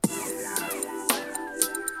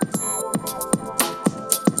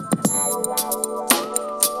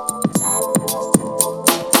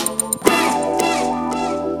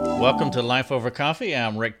welcome to Life Over Coffee.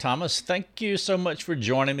 I'm Rick Thomas. Thank you so much for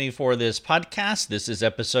joining me for this podcast. This is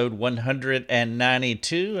episode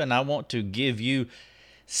 192, and I want to give you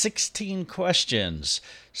 16 questions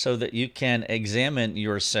so that you can examine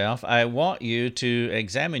yourself. I want you to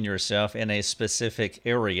examine yourself in a specific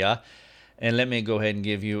area. And let me go ahead and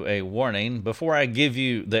give you a warning. Before I give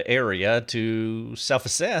you the area to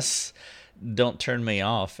self-assess, don't turn me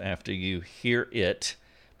off after you hear it,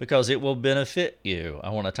 because it will benefit you. I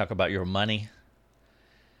want to talk about your money.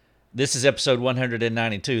 This is episode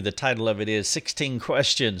 192. The title of it is 16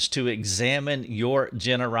 Questions to Examine Your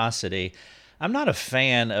Generosity. I'm not a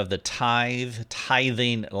fan of the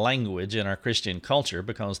tithing language in our Christian culture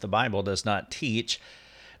because the Bible does not teach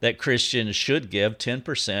that Christians should give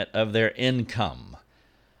 10% of their income.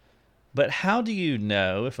 But how do you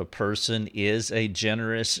know if a person is a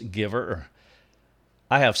generous giver?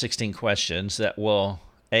 I have 16 questions that will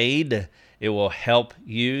aid. It will help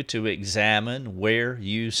you to examine where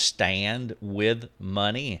you stand with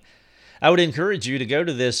money. I would encourage you to go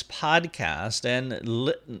to this podcast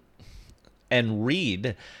and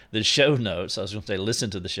read the show notes. I was going to say listen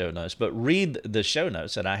to the show notes, but read the show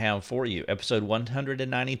notes that I have for you. Episode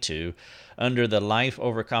 192 under the Life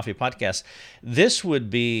Over Coffee podcast. This would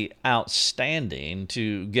be outstanding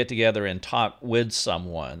to get together and talk with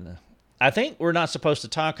someone. I think we're not supposed to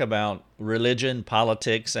talk about religion,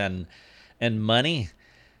 politics, and money,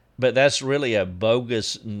 but that's really a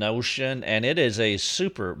bogus notion, and it is a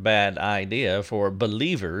super bad idea for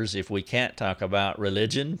believers if we can't talk about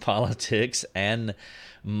religion, politics, and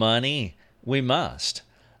money. We must.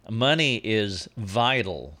 Money is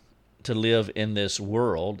vital to live in this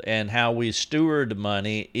world, and how we steward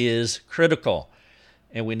money is critical,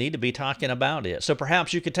 and we need to be talking about it. So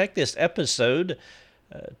perhaps you could take this episode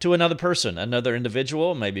to another person, another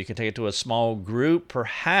individual. Maybe you can take it to a small group.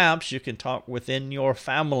 Perhaps you can talk within your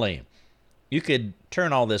family. You could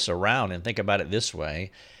turn all this around and think about it this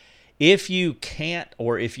way. If you can't,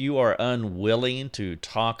 or if you are unwilling to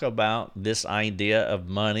talk about this idea of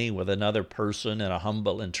money with another person in a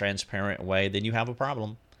humble and transparent way, then you have a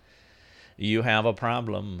problem. You have a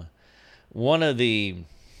problem. One of the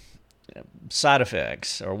side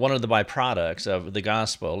effects, or one of the byproducts of the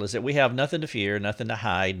gospel, is that we have nothing to fear, nothing to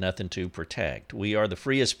hide, nothing to protect. We are the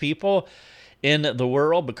freest people in the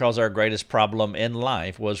world because our greatest problem in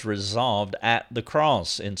life was resolved at the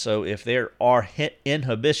cross. And so if there are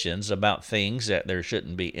inhibitions about things that there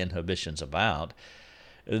shouldn't be inhibitions about,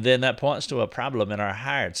 then that points to a problem in our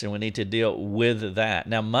hearts, and we need to deal with that.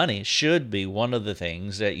 Now, money should be one of the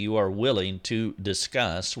things that you are willing to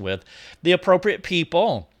discuss with the appropriate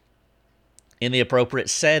people in the appropriate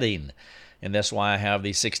setting. And that's why I have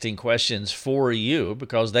these 16 questions for you,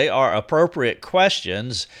 because they are appropriate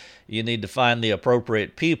questions. You need to find the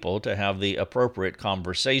appropriate people to have the appropriate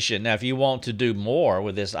conversation. Now, if you want to do more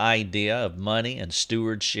with this idea of money and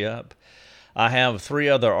stewardship, I have 3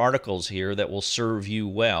 other articles here that will serve you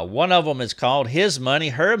well. One of them is called His Money,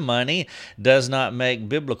 Her Money Does Not Make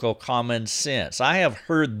Biblical Common Sense. I have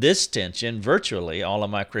heard this tension virtually all of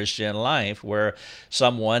my Christian life, where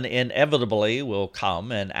someone inevitably will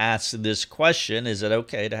come and ask this question: is it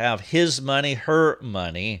okay to have his money, her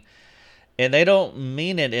money? And they don't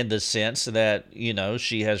mean it in the sense that,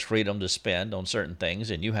 she has freedom to spend on certain things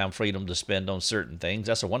and you have freedom to spend on certain things.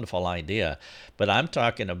 That's a wonderful idea. But I'm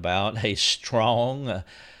talking about a strong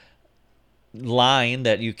line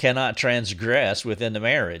that you cannot transgress within the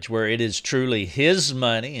marriage, where it is truly his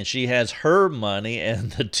money and she has her money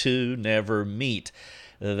and the two never meet.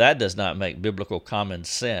 That does not make biblical common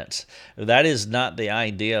sense. That is not the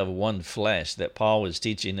idea of one flesh that Paul was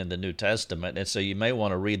teaching in the New Testament, and so you may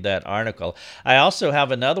want to read that article. I also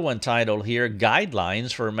have another one titled here,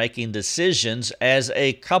 Guidelines for Making Decisions as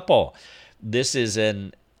a Couple. This is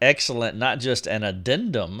an excellent, not just an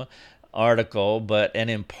addendum article, but an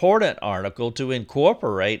important article to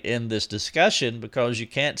incorporate in this discussion, because you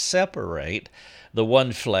can't separate the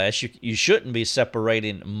one flesh. You shouldn't be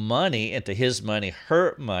separating money into his money,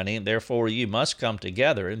 her money. Therefore, you must come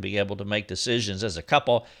together and be able to make decisions as a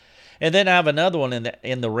couple. And then I have another one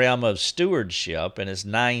in the realm of stewardship, and it's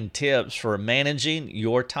 9 tips for managing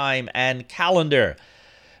your time and calendar.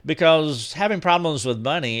 Because having problems with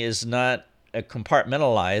money is not a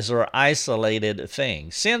compartmentalized or isolated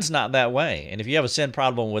thing. Sin's not that way. And if you have a sin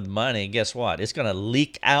problem with money, guess what? It's going to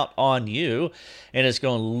leak out on you, and it's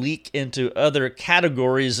going to leak into other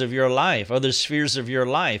categories of your life, other spheres of your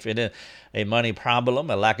life. And a money problem,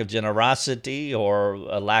 a lack of generosity, or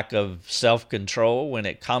a lack of self-control when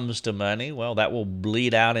it comes to money, well, that will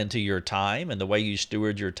bleed out into your time and the way you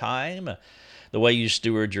steward your time. the way you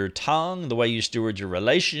steward your tongue, the way you steward your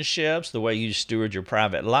relationships, the way you steward your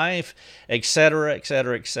private life, etc.,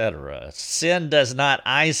 etc., etc. Sin does not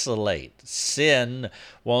isolate. Sin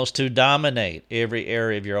wants to dominate every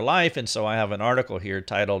area of your life. And so I have an article here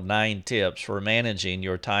titled 9 Tips for Managing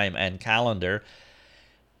Your Time and Calendar.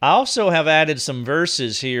 I also have added some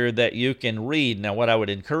verses here that you can read. Now, what I would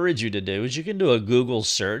encourage you to do is you can do a Google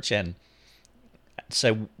search and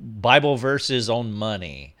say Bible verses on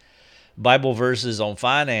money, Bible verses on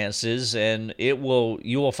finances, and you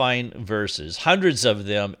will find verses, hundreds of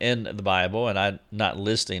them in the Bible, and I'm not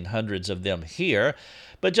listing hundreds of them here,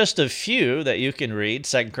 but just a few that you can read: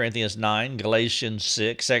 2 Corinthians 9, Galatians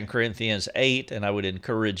 6, 2 Corinthians 8, and I would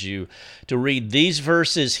encourage you to read these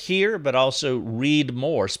verses here, but also read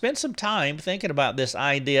more. Spend some time thinking about this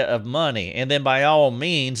idea of money, and then by all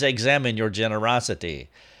means, examine your generosity.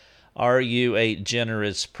 Are you a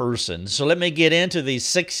generous person? So let me get into these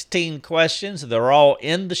 16 questions. They're all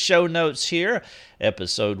in the show notes here.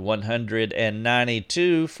 Episode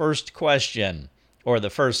 192, first question.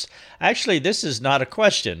 Actually, this is not a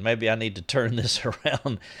question. Maybe I need to turn this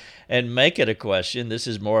around and make it a question. This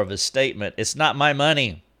is more of a statement. It's not my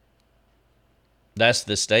money. That's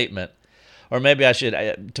the statement. Or maybe I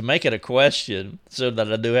should, to make it a question, so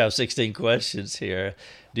that I do have 16 questions here.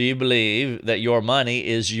 Do you believe that your money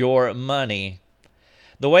is your money?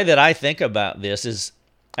 The way that I think about this is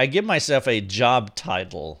I give myself a job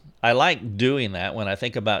title. I like doing that when I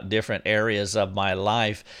think about different areas of my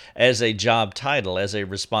life as a job title, as a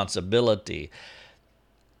responsibility.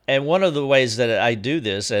 And one of the ways that I do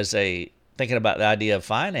this thinking about the idea of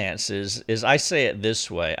finances is I say it this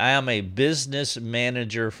way: I am a business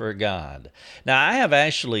manager for God. Now, I have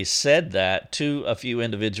actually said that to a few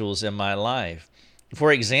individuals in my life.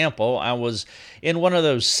 For example, I was in one of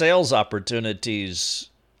those sales opportunities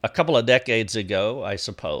a couple of decades ago, I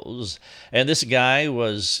suppose, and this guy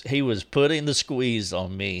was putting the squeeze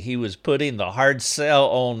on me. He was putting the hard sell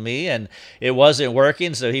on me, and it wasn't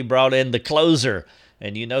working, so he brought in the closer.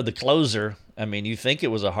 And you know the closer, I mean, you think it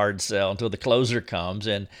was a hard sell until the closer comes,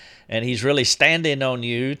 and he's really standing on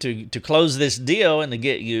you to close this deal and to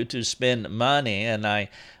get you to spend money. And I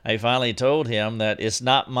finally told him that it's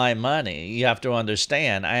not my money. You have to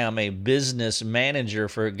understand, I am a business manager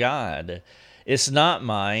for God. It's not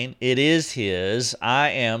mine. It is His. I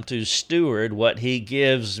am to steward what He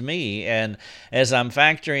gives me. And as I'm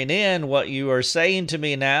factoring in what you are saying to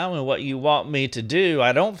me now and what you want me to do,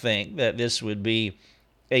 I don't think that this would be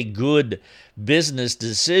a good business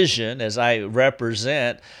decision, as I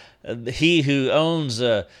represent He who owns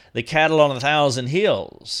the cattle on 1,000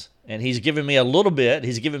 hills. And He's given me a little bit.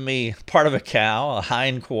 He's given me part of a cow, a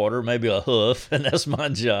hind quarter, maybe a hoof, and that's my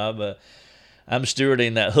job. I'm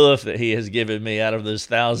stewarding that hoof that He has given me out of those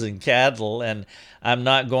 1,000 cattle, and I'm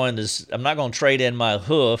not going to trade in my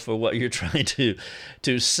hoof for what you're trying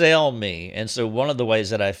to sell me. And so one of the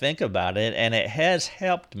ways that I think about it, and it has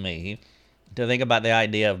helped me to think about the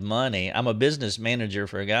idea of money, I'm a business manager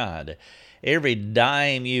for God. Every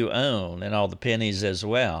dime you own, and all the pennies as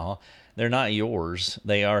well, they're not yours.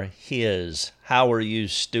 They are His. How are you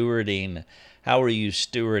stewarding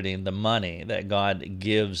the money that God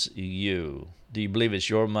gives you? Do you believe it's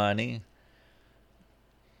your money?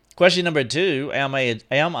 Question number 2, am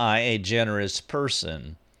I a generous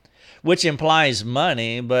person? Which implies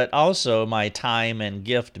money, but also my time and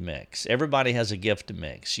gift mix. Everybody has a gift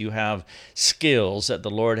mix. You have skills that the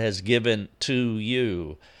Lord has given to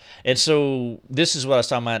you. And so this is what I was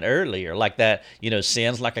talking about earlier, like that,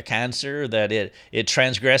 sin's like a cancer, that it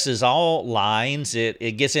transgresses all lines.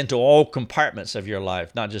 It gets into all compartments of your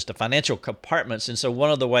life, not just the financial compartments. And so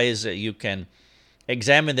one of the ways that you can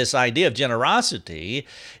examine this idea of generosity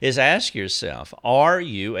is ask yourself, are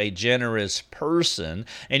you a generous person?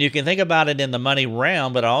 And you can think about it in the money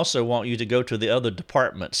realm, but I also want you to go to the other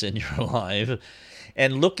departments in your life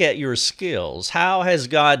and look at your skills. How has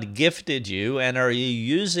God gifted you, and are you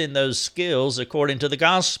using those skills according to the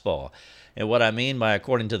gospel? And what I mean by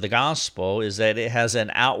according to the gospel is that it has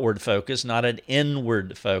an outward focus, not an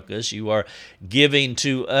inward focus. You are giving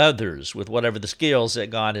to others with whatever the skills that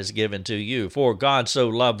God has given to you. For God so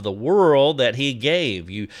loved the world that He gave.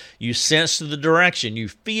 You sense the direction. You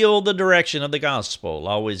feel the direction of the gospel,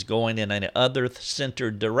 always going in an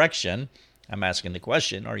other-centered direction. I'm asking the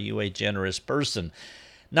question, are you a generous person?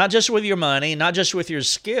 Not just with your money, not just with your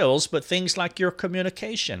skills, but things like your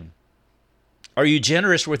communication. Are you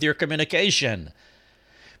generous with your communication?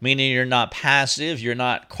 Meaning you're not passive, you're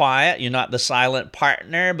not quiet, you're not the silent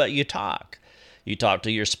partner, but you talk. You talk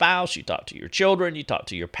to your spouse, you talk to your children, you talk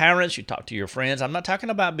to your parents, you talk to your friends. I'm not talking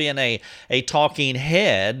about being a talking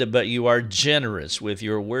head, but you are generous with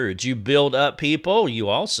your words. You build up people. You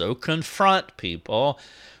also confront people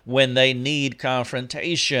when they need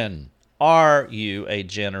confrontation. Are you a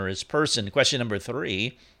generous person? Question number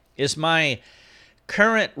 3, is my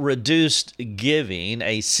current reduced giving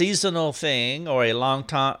a seasonal thing or a long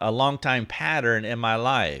time pattern in my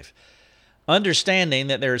life? Understanding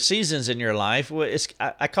that there are seasons in your life,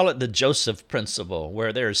 I call it the Joseph principle,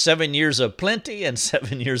 where there are 7 years of plenty and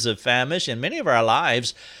 7 years of famine, and many of our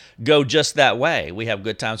lives go just that way. We have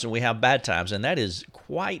good times and we have bad times, and that is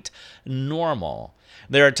quite normal.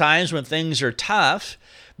 There are times when things are tough,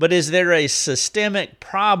 but is there a systemic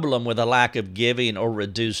problem with a lack of giving or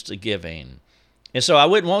reduced giving? And so I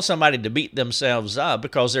wouldn't want somebody to beat themselves up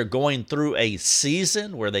because they're going through a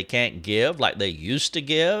season where they can't give like they used to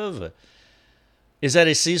give. Is that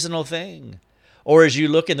a seasonal thing? Or as you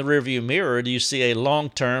look in the rearview mirror, do you see a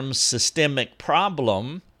long-term systemic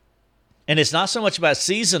problem? And it's not so much about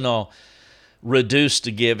seasonal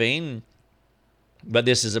reduced giving, but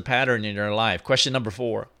this is a pattern in your life. Question number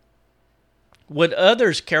 4. Would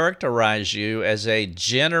others characterize you as a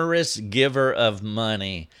generous giver of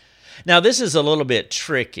money? Now, this is a little bit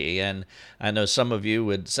tricky, and I know some of you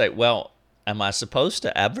would say, well, am I supposed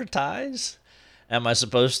to advertise? Am I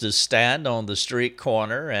supposed to stand on the street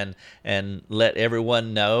corner and let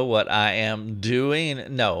everyone know what I am doing?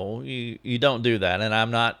 No, you don't do that, and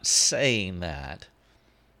I'm not saying that.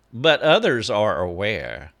 But others are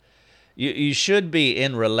aware. You should be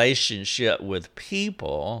in relationship with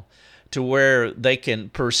people to where they can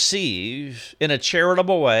perceive in a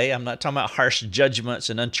charitable way. I'm not talking about harsh judgments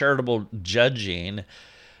and uncharitable judging,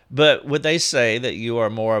 but would they say that you are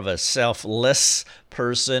more of a selfless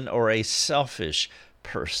person or a selfish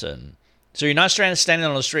person? So you're not standing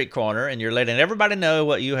on a street corner and you're letting everybody know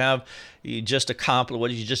what you just accomplished,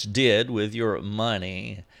 what you just did with your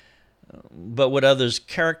money. But would others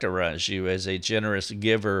characterize you as a generous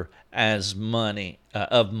giver of money?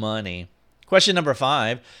 Question number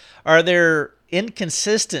 5, are there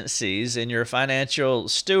inconsistencies in your financial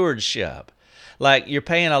stewardship? Like you're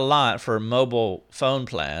paying a lot for mobile phone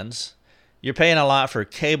plans. You're paying a lot for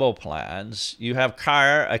cable plans. You have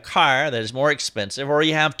a car that is more expensive, or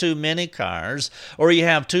you have too many cars, or you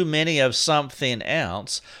have too many of something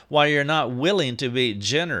else, while you're not willing to be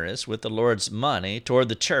generous with the Lord's money toward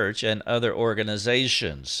the church and other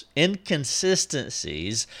organizations.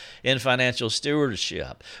 Inconsistencies in financial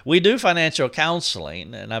stewardship. We do financial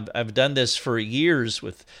counseling, and I've done this for years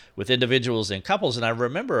with individuals and couples, and I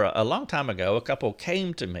remember a long time ago, a couple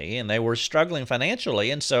came to me, and they were struggling financially,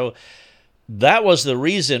 and so that was the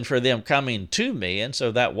reason for them coming to me, and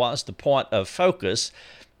so that was the point of focus.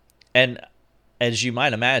 And as you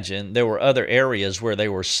might imagine, there were other areas where they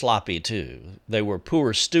were sloppy too. They were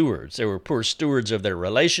poor stewards. They were poor stewards of their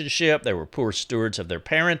relationship. They were poor stewards of their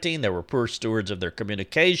parenting. They were poor stewards of their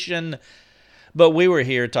communication. But we were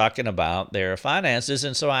here talking about their finances,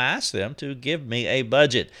 and so I asked them to give me a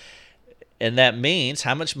budget. And that means,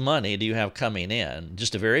 how much money do you have coming in?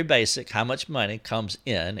 Just a very basic, how much money comes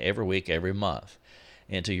in every week, every month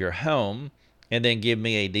into your home, and then give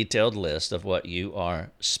me a detailed list of what you are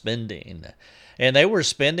spending. And they were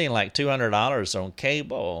spending like $200 on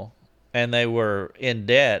cable, and they were in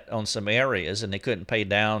debt on some areas, and they couldn't pay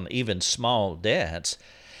down even small debts.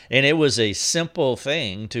 And it was a simple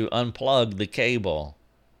thing to unplug the cable.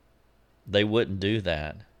 They wouldn't do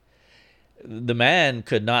that. The man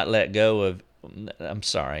could not let go of, I'm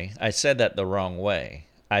sorry, I said that the wrong way.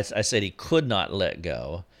 I said he could not let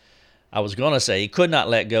go. I was going to say he could not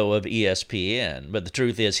let go of ESPN, but the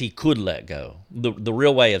truth is he could let go. The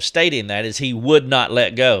real way of stating that is he would not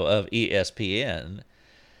let go of ESPN.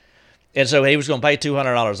 And so he was going to pay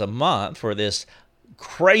 $200 a month for this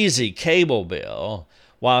crazy cable bill,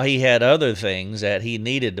 while he had other things that he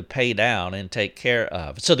needed to pay down and take care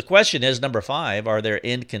of. So the question is, number 5, are there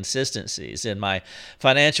inconsistencies in my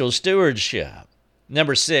financial stewardship?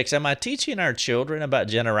 Number 6, am I teaching our children about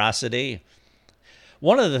generosity?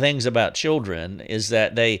 One of the things about children is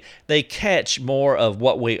that they catch more of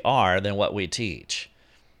what we are than what we teach.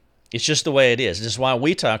 It's just the way it is. This is why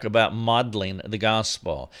we talk about modeling the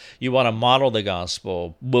gospel. You want to model the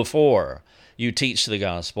gospel before you teach the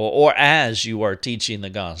gospel, or as you are teaching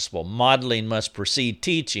the gospel. Modeling must precede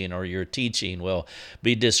teaching, or your teaching will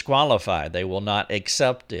be disqualified. They will not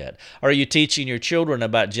accept it. Are you teaching your children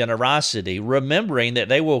about generosity, remembering that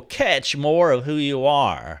they will catch more of who you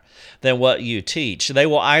are than what you teach? They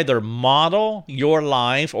will either model your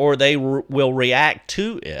life or they will react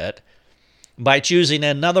to it by choosing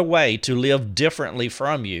another way to live differently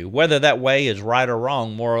from you, whether that way is right or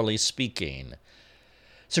wrong, morally speaking.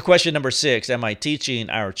 So question number 6, am I teaching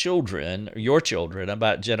our children, your children,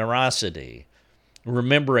 about generosity?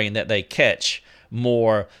 Remembering that they catch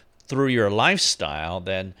more through your lifestyle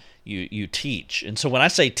than you teach. And so when I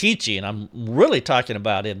say teaching, I'm really talking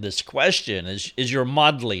about in this question is your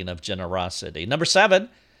modeling of generosity. Number 7,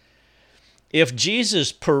 if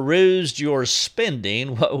Jesus perused your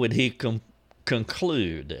spending, what would he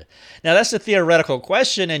conclude? Now, that's a theoretical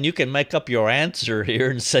question, and you can make up your answer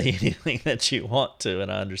here and say anything that you want to,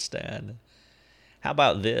 and I understand. How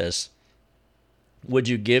about this? Would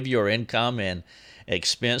you give your income and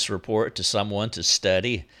expense report to someone to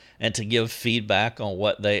study and to give feedback on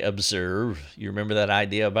what they observe? You remember that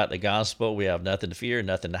idea about the gospel? We have nothing to fear,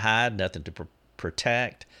 nothing to hide, nothing to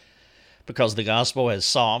protect. Because the gospel has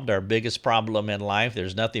solved our biggest problem in life.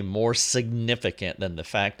 There's nothing more significant than the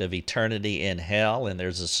fact of eternity in hell, and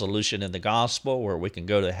there's a solution in the gospel where we can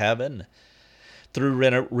go to heaven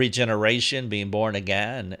through regeneration, being born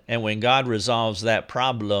again. And when God resolves that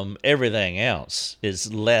problem, everything else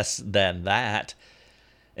is less than that.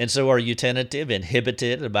 And so are you tentative,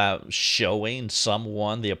 inhibited about showing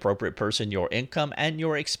someone, the appropriate person, your income and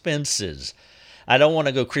your expenses? I don't want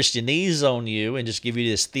to go Christianese on you and just give you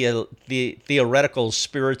this theoretical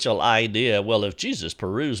spiritual idea. Well, if Jesus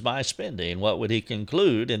perused my spending, what would he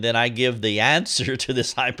conclude? And then I give the answer to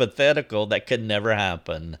this hypothetical that could never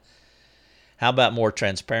happen. How about more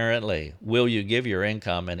transparently? Will you give your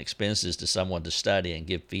income and expenses to someone to study and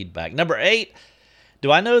give feedback? Number 8,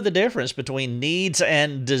 do I know the difference between needs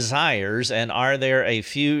and desires, and are there a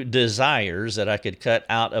few desires that I could cut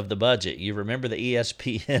out of the budget? You remember the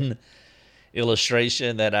ESPN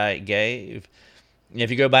illustration that I gave?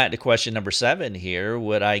 If you go back to question number 7 here,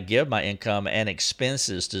 would I give my income and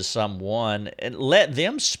expenses to someone and let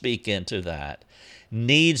them speak into that?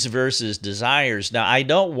 Needs versus desires. Now, I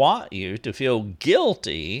don't want you to feel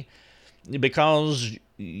guilty because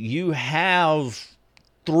you have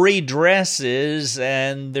 3 dresses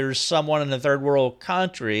and there's someone in a third world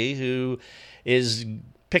country who is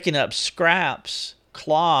picking up scraps,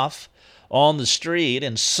 cloth, on the street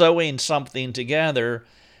and sewing something together,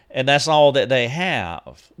 and that's all that they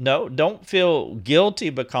have. No, don't feel guilty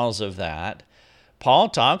because of that. Paul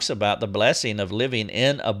talks about the blessing of living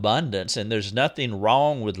in abundance, and there's nothing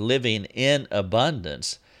wrong with living in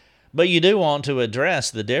abundance. But you do want to address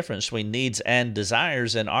the difference between needs and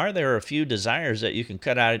desires, and are there a few desires that you can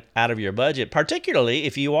cut out of your budget, particularly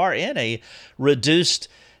if you are in a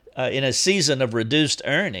season of reduced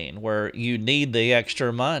earning where you need the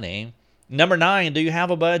extra money? Number 9, do you have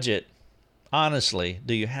a budget? Honestly,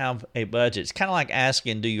 do you have a budget? It's kind of like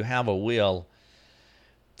asking, do you have a will?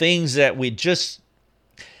 Things that we just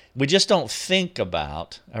don't think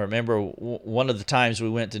about. I remember one of the times we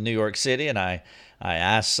went to New York City, and I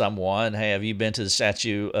asked someone, hey, have you been to the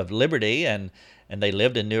Statue of Liberty? And they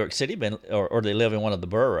lived in New York City, or they live in one of the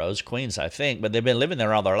boroughs, Queens, I think, but they've been living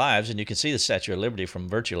there all their lives, and you can see the Statue of Liberty from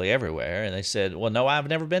virtually everywhere. And they said, well, no, I've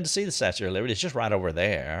never been to see the Statue of Liberty. It's just right over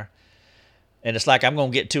there. And it's like I'm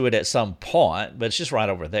going to get to it at some point, but it's just right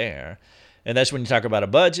over there. And that's when you talk about a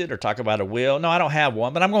budget or talk about a will. No, I don't have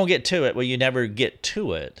one, but I'm going to get to it. Well, you never get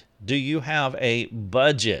to it. Do you have a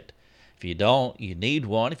budget? If you don't, you need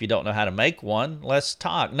one. If you don't know how to make one, let's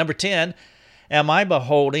talk. Number 10, am I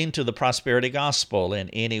beholden to the prosperity gospel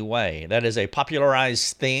in any way? That is a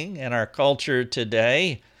popularized thing in our culture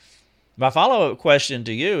today. My follow-up question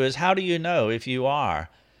to you is, how do you know if you are?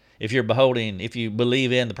 If you're beholding, if you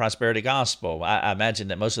believe in the prosperity gospel? I imagine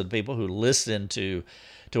that most of the people who listen to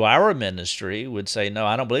our ministry would say, no,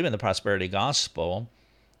 I don't believe in the prosperity gospel.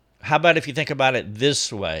 How about if you think about it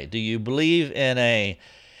this way? Do you believe in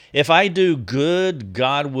if I do good,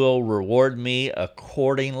 God will reward me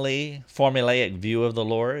accordingly, formulaic view of the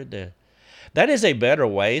Lord? That is a better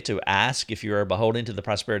way to ask if you are beholden to the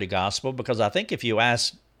prosperity gospel, because I think if you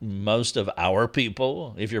ask most of our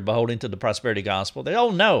people, if you're beholden to the prosperity gospel, they, oh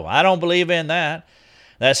no, I don't believe in that.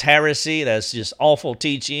 That's heresy. That's just awful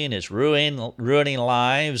teaching. It's ruining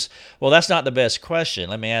lives. Well, that's not the best question.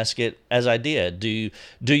 Let me ask it as I did.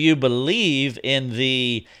 Do you believe in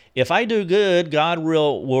the, if I do good, God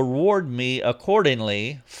will reward me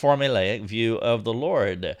accordingly, formulaic view of the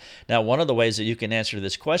Lord? Now, one of the ways that you can answer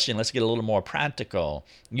this question, let's get a little more practical.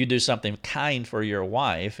 You do something kind for your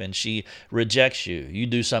wife and she rejects you. You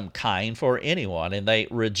do something kind for anyone and they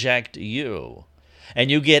reject you. And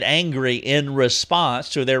you get angry in response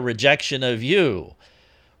to their rejection of you.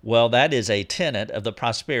 Well, that is a tenet of the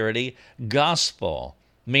prosperity gospel.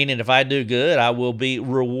 Meaning if I do good, I will be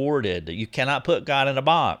rewarded. You cannot put God in a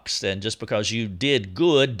box. And just because you did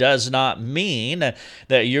good does not mean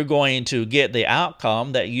that you're going to get the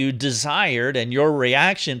outcome that you desired, and your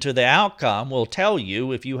reaction to the outcome will tell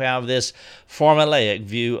you if you have this formulaic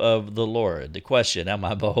view of the Lord. The question, am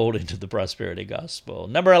I beholden to the prosperity gospel?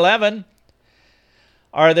 Number 11,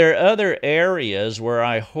 are there other areas where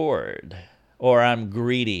I hoard or I'm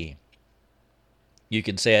greedy? You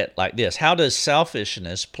can say it like this: how does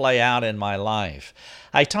selfishness play out in my life?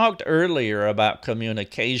 I talked earlier about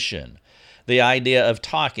communication, the idea of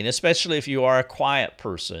talking, especially if you are a quiet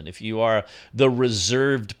person, if you are the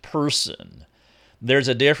reserved person. There's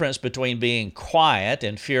a difference between being quiet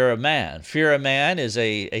and fear of man. Fear of man is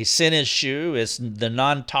a sin issue. It's the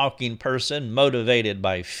non-talking person motivated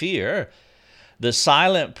by fear. The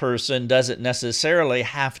silent person doesn't necessarily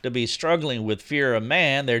have to be struggling with fear of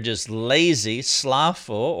man. They're just lazy,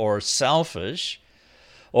 slothful, or selfish,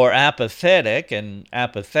 or apathetic. And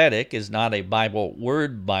apathetic is not a Bible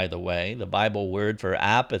word, by the way. The Bible word for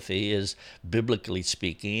apathy is, biblically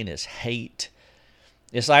speaking, is hate.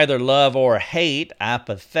 It's either love or hate.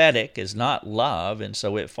 Apathetic is not love, and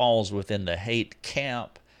so it falls within the hate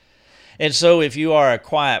camp. And so if you are a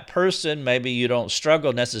quiet person, maybe you don't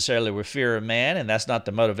struggle necessarily with fear of man, and that's not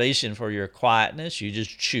the motivation for your quietness. You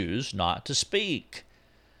just choose not to speak.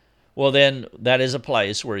 Well, then that is a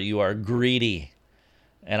place where you are greedy.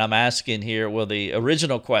 And I'm asking here, well, the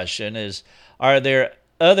original question is, are there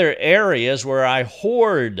other areas where I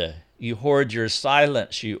hoard? You hoard your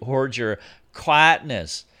silence, you hoard your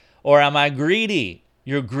quietness. Or am I greedy?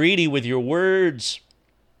 You're greedy with your words.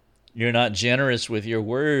 You're not generous with your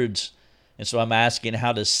words. And so I'm asking,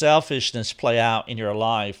 how does selfishness play out in your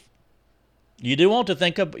life? You do want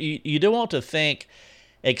to think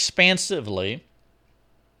expansively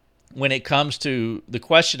when it comes to the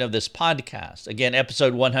question of this podcast. Again,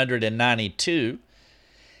 episode 192,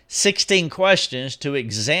 16 questions to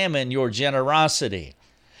examine your generosity.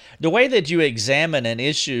 The way that you examine an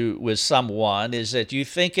issue with someone is that you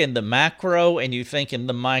think in the macro and you think in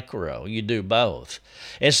the micro. You do both.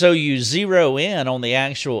 And so you zero in on the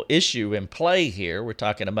actual issue in play here. We're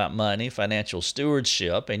talking about money, financial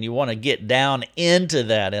stewardship, and you want to get down into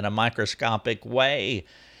that in a microscopic way.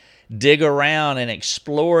 Dig around and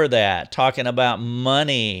explore that, talking about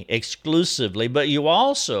money exclusively, but you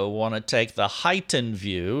also want to take the heightened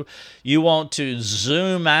view. You want to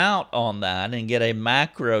zoom out on that and get a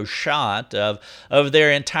macro shot of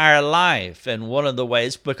their entire life. And one of the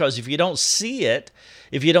ways, because if you don't see it,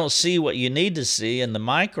 if you don't see what you need to see in the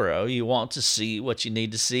micro, you want to see what you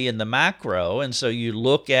need to see in the macro. And so you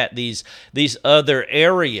look at these other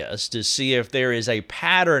areas to see if there is a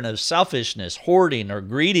pattern of selfishness, hoarding, or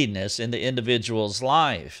greediness in the individual's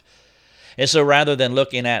life. And so rather than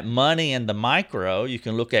looking at money in the micro, you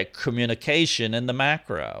can look at communication in the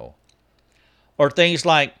macro. Or things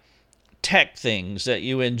like tech things that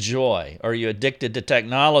you enjoy. Are you addicted to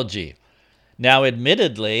technology? Now,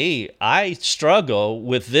 admittedly, I struggle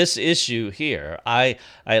with this issue here. I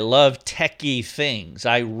love techie things.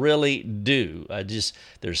 I really do.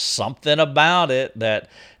 There's something about it that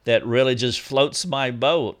really just floats my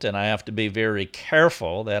boat, and I have to be very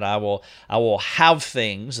careful that I will have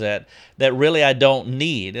things that really I don't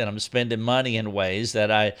need, and I'm spending money in ways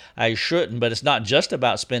that I shouldn't. But it's not just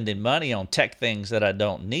about spending money on tech things that I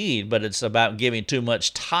don't need, but it's about giving too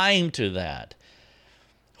much time to that.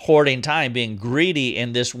 Hoarding time, being greedy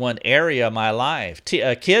in this one area of my life.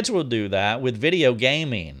 Kids will do that with video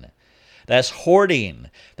gaming. That's hoarding.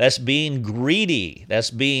 That's being greedy. That's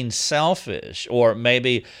being selfish. Or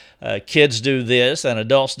maybe kids do this and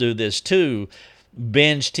adults do this too,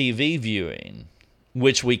 binge TV viewing,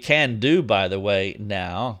 which we can do, by the way,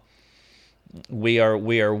 now. We are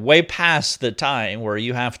way past the time where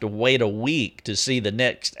you have to wait a week to see the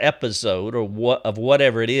next episode of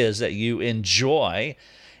whatever it is that you enjoy.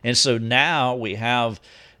 And so now we have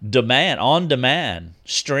on-demand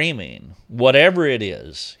streaming, whatever it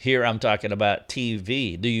is. Here I'm talking about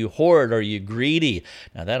TV. Do you hoard? Are you greedy?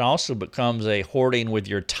 Now that also becomes a hoarding with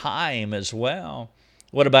your time as well.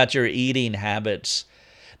 What about your eating habits?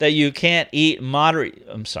 That you can't eat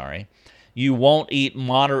you won't eat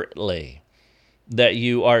moderately. That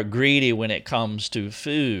you are greedy when it comes to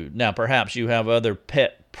food. Now perhaps you have other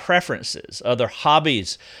pet preferences, other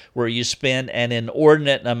hobbies where you spend an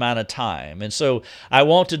inordinate amount of time. And so I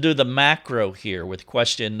want to do the macro here with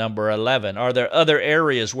question number 11. Are there other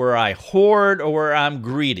areas where I hoard or where I'm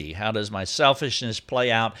greedy? How does my selfishness play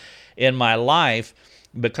out in my life?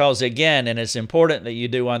 Because again, and it's important that you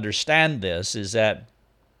do understand this, is that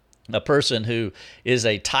a person who is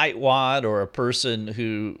a tightwad or a person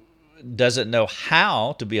who doesn't know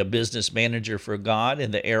how to be a business manager for God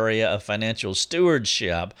in the area of financial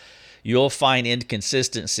stewardship, you'll find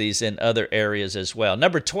inconsistencies in other areas as well.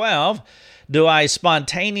 Number 12, do I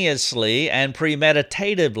spontaneously and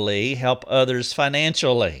premeditatively help others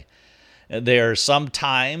financially? There are some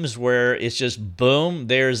times where it's just boom,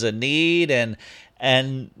 there's a need, and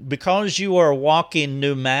because you are walking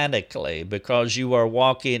pneumatically, because you are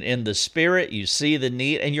walking in the Spirit, you see the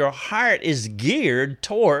need, and your heart is geared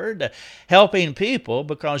toward helping people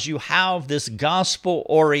because you have this gospel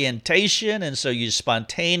orientation, and so you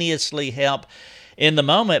spontaneously help in the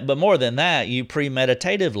moment. But more than that, you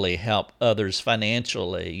premeditatively help others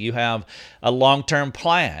financially. You have a long-term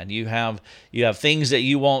plan. You have things that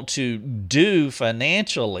you want to do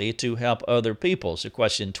financially to help other people. So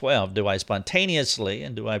question 12, do I spontaneously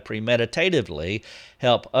and do I premeditatively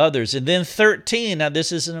help others? And then 13, now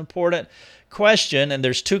this is an important question, and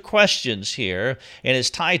there's two questions here, and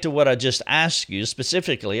it's tied to what I just asked you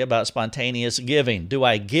specifically about spontaneous giving. Do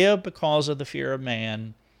I give because of the fear of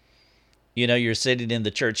man? You know, you're sitting in the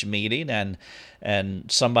church meeting and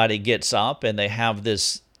somebody gets up and they have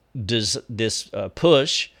this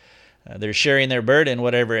push. They're sharing their burden,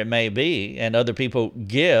 whatever it may be, and other people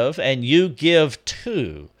give, and you give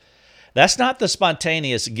too. That's not the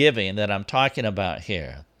spontaneous giving that I'm talking about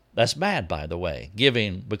here. That's bad, by the way,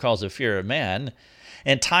 giving because of fear of man.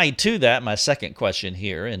 And tied to that, my second question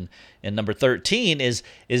here in number 13 is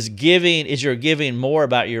your giving more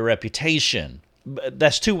about your reputation?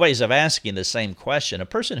 That's two ways of asking the same question. A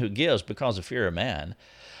person who gives because of fear of man,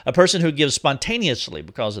 a person who gives spontaneously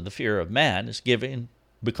because of the fear of man is giving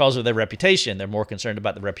because of their reputation. They're more concerned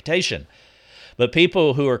about the reputation. But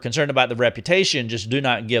people who are concerned about the reputation just do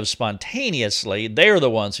not give spontaneously. They're the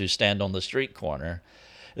ones who stand on the street corner.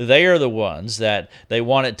 They are the ones that they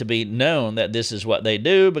want it to be known that this is what they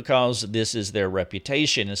do because this is their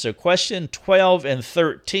reputation. And so question 12 and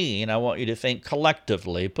 13, I want you to think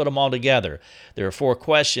collectively, put them all together. There are 4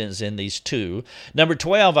 questions in these 2. Number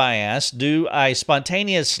 12, I asked, do I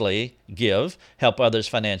spontaneously give, help others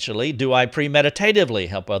financially? Do I premeditatively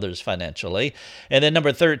help others financially? And then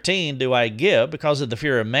number 13, do I give because of the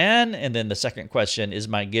fear of man? And then the second question, is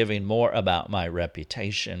my giving more about my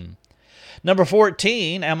reputation? Number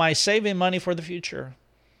 14, am I saving money for the future?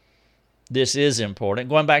 This is important.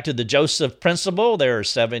 Going back to the Joseph principle, there are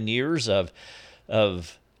 7 years of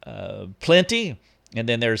plenty, and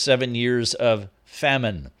then there are 7 years of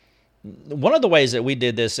famine. One of the ways that we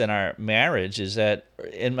did this in our marriage is that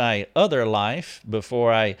in my other life,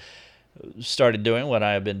 before I started doing what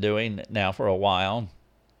I have been doing now for a while,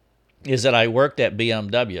 is that I worked at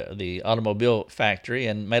BMW, the automobile factory,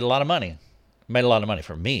 and made a lot of money. Made a lot of money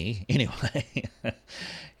for me, anyway. It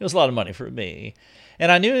was a lot of money for me. And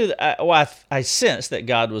I knew, I sensed that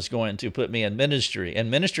God was going to put me in ministry. And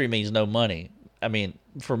ministry means no money. I mean,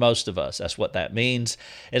 for most of us, that's what that means.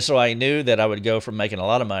 And so I knew that I would go from making a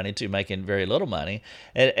lot of money to making very little money.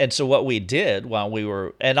 And so what we did while we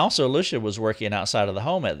were, and also Lucia was working outside of the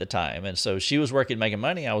home at the time. And so she was working, making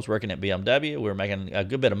money. I was working at BMW. We were making a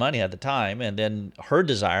good bit of money at the time. And then her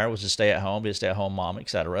desire was to stay at home, be a stay-at-home mom,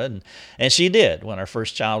 etc. And she did. When our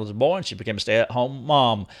first child was born, she became a stay-at-home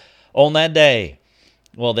mom on that day.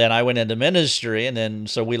 Well, then I went into ministry, and then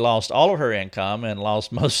so we lost all of her income and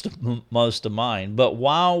lost most of mine. But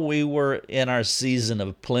while we were in our season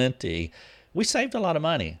of plenty, we saved a lot of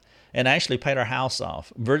money and actually paid our house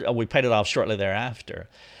off. We paid it off shortly thereafter.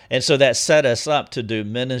 And so that set us up to do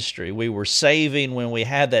ministry. We were saving when we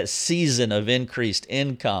had that season of increased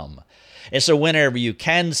income. And so whenever you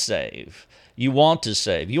can save, you want to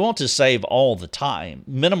save. You want to save all the time,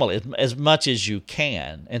 minimally, as much as you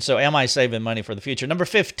can. And so am I saving money for the future? Number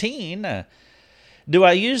 15, do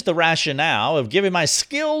I use the rationale of giving my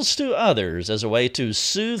skills to others as a way to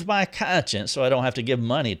soothe my conscience so I don't have to give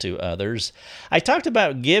money to others? I talked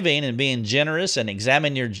about giving and being generous and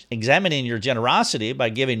examining your generosity by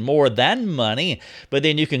giving more than money, but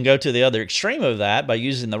then you can go to the other extreme of that by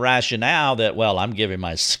using the rationale that, well, I'm giving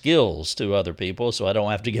my skills to other people so I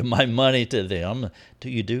don't have to give my money to them. Do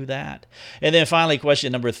you do that? And then finally,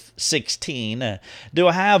 question number 16, do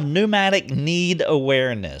I have pneumatic need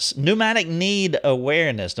awareness? Pneumatic need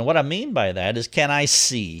awareness. And what I mean by that is, can I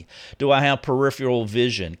see? Do I have peripheral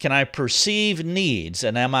vision? Can I perceive needs?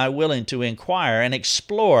 And am I willing to inquire and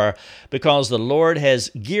explore because the Lord has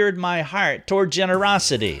geared my heart toward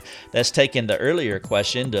generosity? That's taken the earlier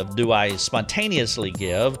question of, do I spontaneously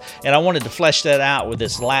give? And I wanted to flesh that out with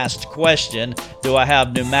this last question, do I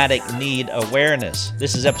have pneumatic need awareness?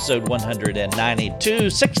 This is episode 192,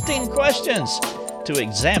 16 questions to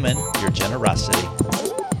examine your generosity.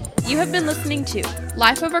 You have been listening to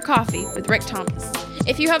Life Over Coffee with Rick Thomas.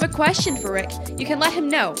 If you have a question for Rick, you can let him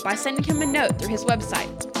know by sending him a note through his website,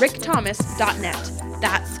 rickthomas.net.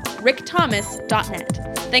 That's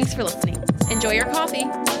rickthomas.net. Thanks for listening. Enjoy your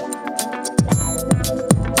coffee.